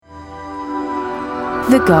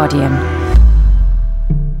The Guardian.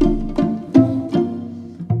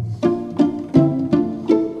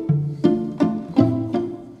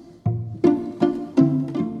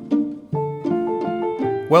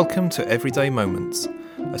 Welcome to Everyday Moments,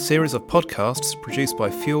 a series of podcasts produced by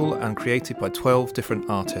Fuel and created by 12 different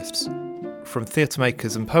artists, from theatre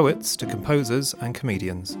makers and poets to composers and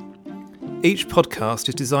comedians. Each podcast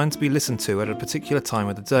is designed to be listened to at a particular time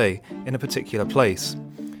of the day, in a particular place.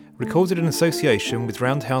 Recorded in association with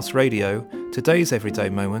Roundhouse Radio, today's Everyday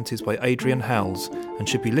Moment is by Adrian Howells and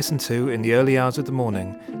should be listened to in the early hours of the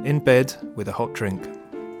morning, in bed with a hot drink.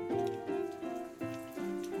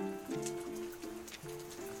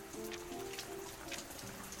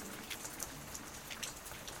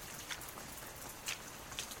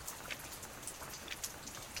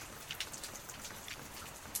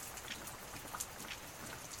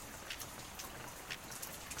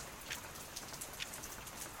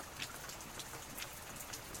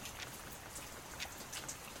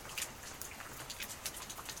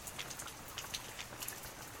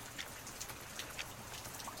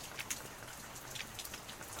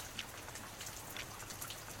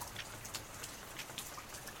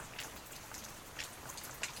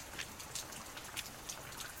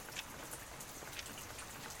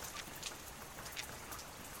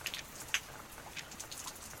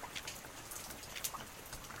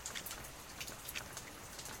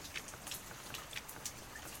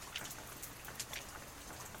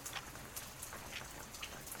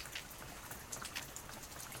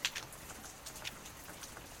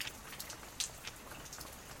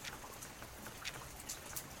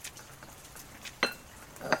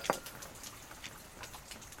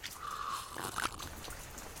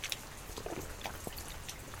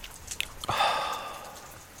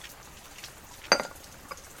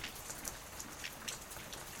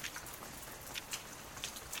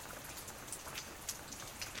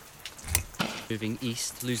 Moving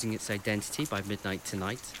east, losing its identity by midnight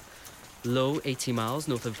tonight. Low 80 miles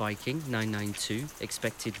north of Viking 992,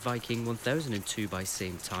 expected Viking 1002 by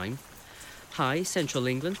same time. High central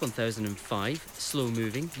England 1005, slow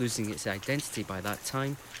moving, losing its identity by that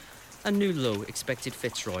time. And new low expected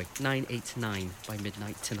Fitzroy 989 by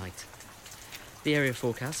midnight tonight. The area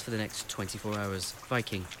forecast for the next 24 hours.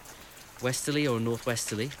 Viking. Westerly or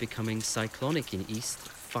northwesterly, becoming cyclonic in east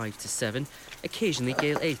 5 to 7, occasionally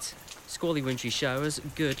gale 8. Squally wintry showers,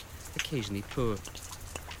 good, occasionally poor.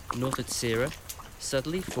 North at Sierra,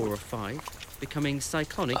 southerly 4 or 5, becoming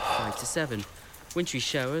cyclonic 5 to 7. Wintry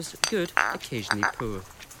showers, good, occasionally poor.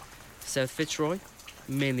 South Fitzroy,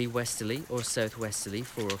 mainly westerly or southwesterly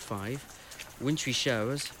 4 or 5. Wintry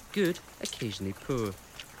showers, good, occasionally poor.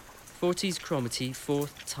 Forties Cromarty,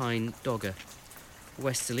 4th Tyne Dogger.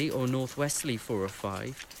 Westerly or northwesterly 4 or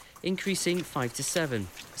 5. Increasing 5 to 7.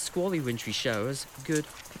 Squally wintry showers, good,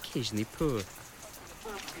 occasionally poor.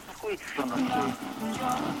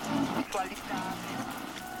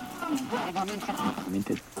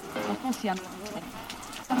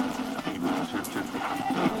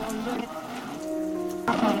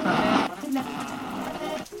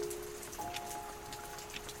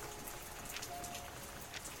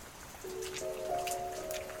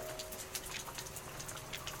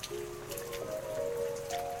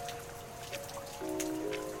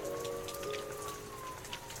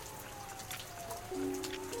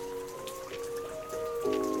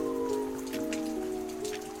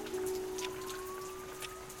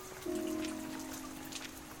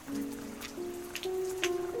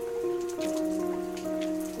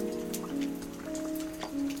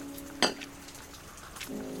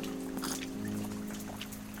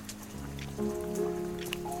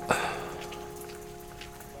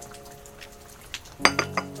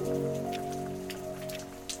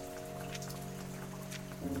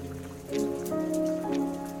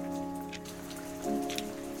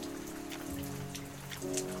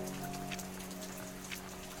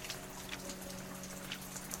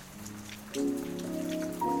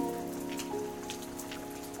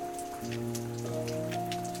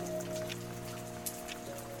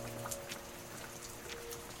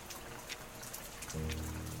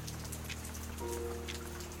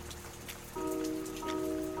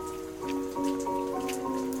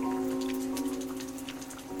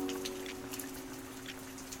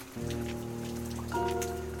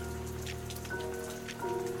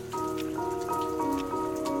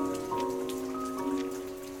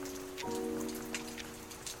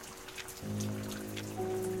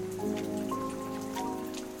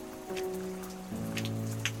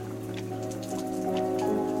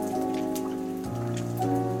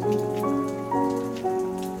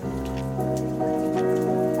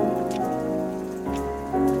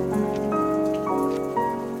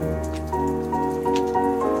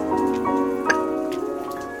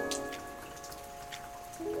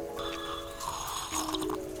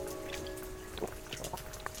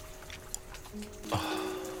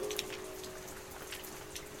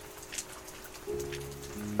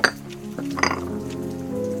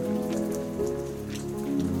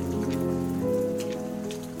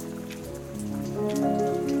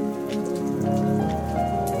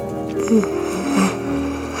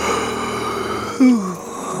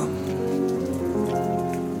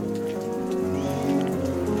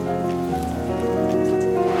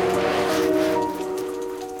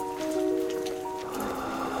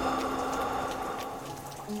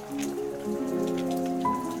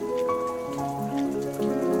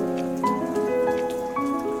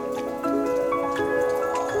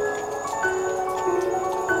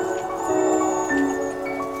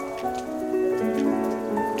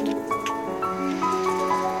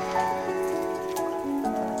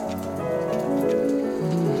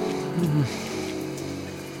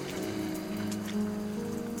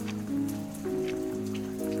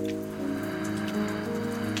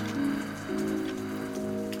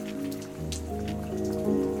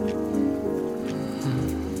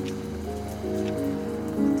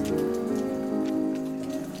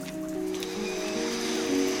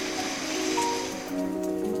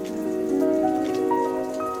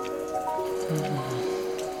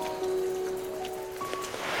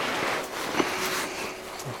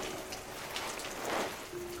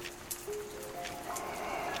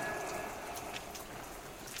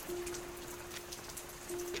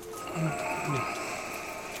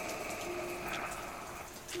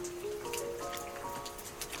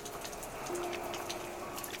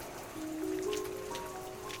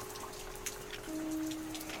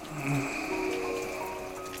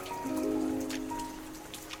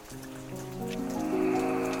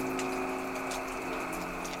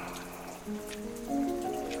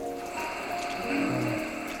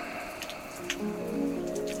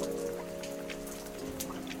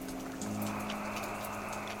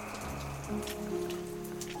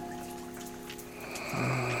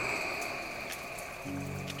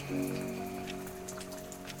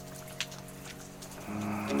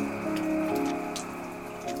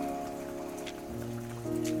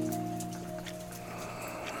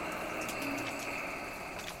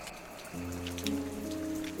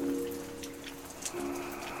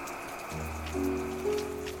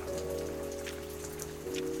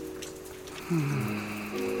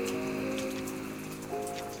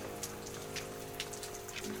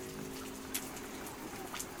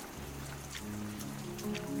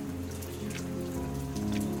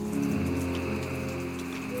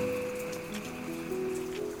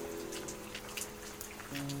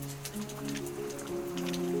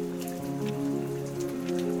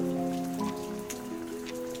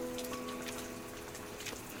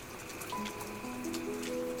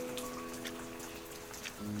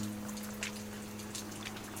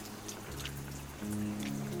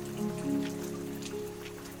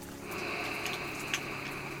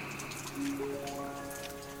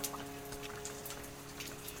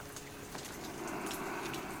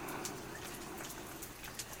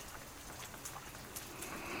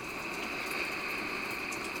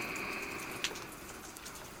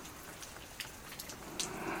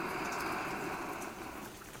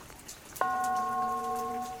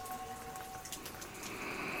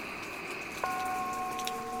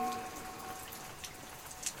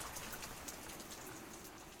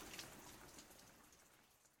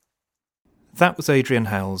 That was Adrian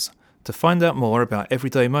Howells. To find out more about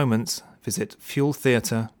Everyday Moments, visit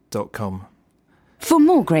fueltheatre.com. For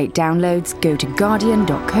more great downloads, go to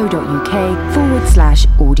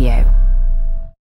guardian.co.uk/audio.